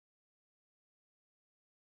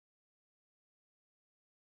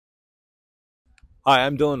Hi,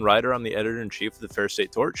 I'm Dylan Ryder. I'm the editor-in-chief of the Fair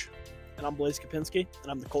State Torch. And I'm Blaze Kapinski,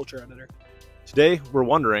 and I'm the culture editor. Today, we're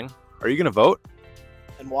wondering, are you going to vote?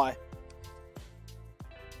 And why?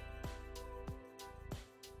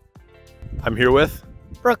 I'm here with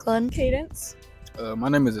Brooklyn. Cadence. My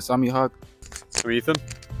name is Asami Hawk. Ethan.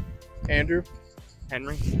 Andrew.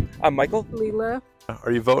 Henry. I'm Michael. Leela.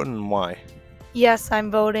 Are you voting and why? Yes, I'm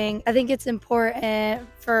voting. I think it's important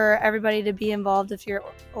for everybody to be involved if you're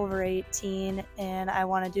over 18, and I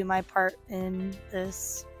want to do my part in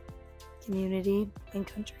this community and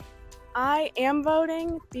country. I am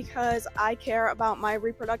voting because I care about my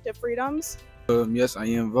reproductive freedoms. Yes, I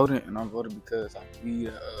am voting, and I'm voting because I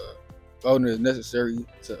believe voting is necessary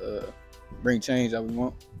to bring change that we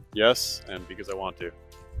want. Yes, and because I want to.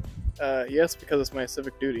 Yes, because it's my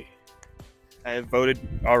civic duty. I have voted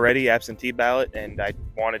already, absentee ballot, and I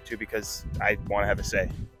wanted to because I want to have a say.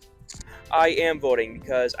 I am voting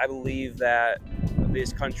because I believe that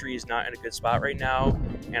this country is not in a good spot right now,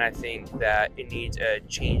 and I think that it needs a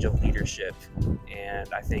change of leadership, and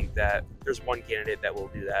I think that there's one candidate that will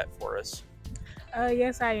do that for us.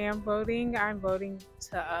 Yes, I am voting. I'm voting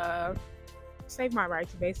to save my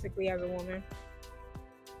rights, basically, as a woman.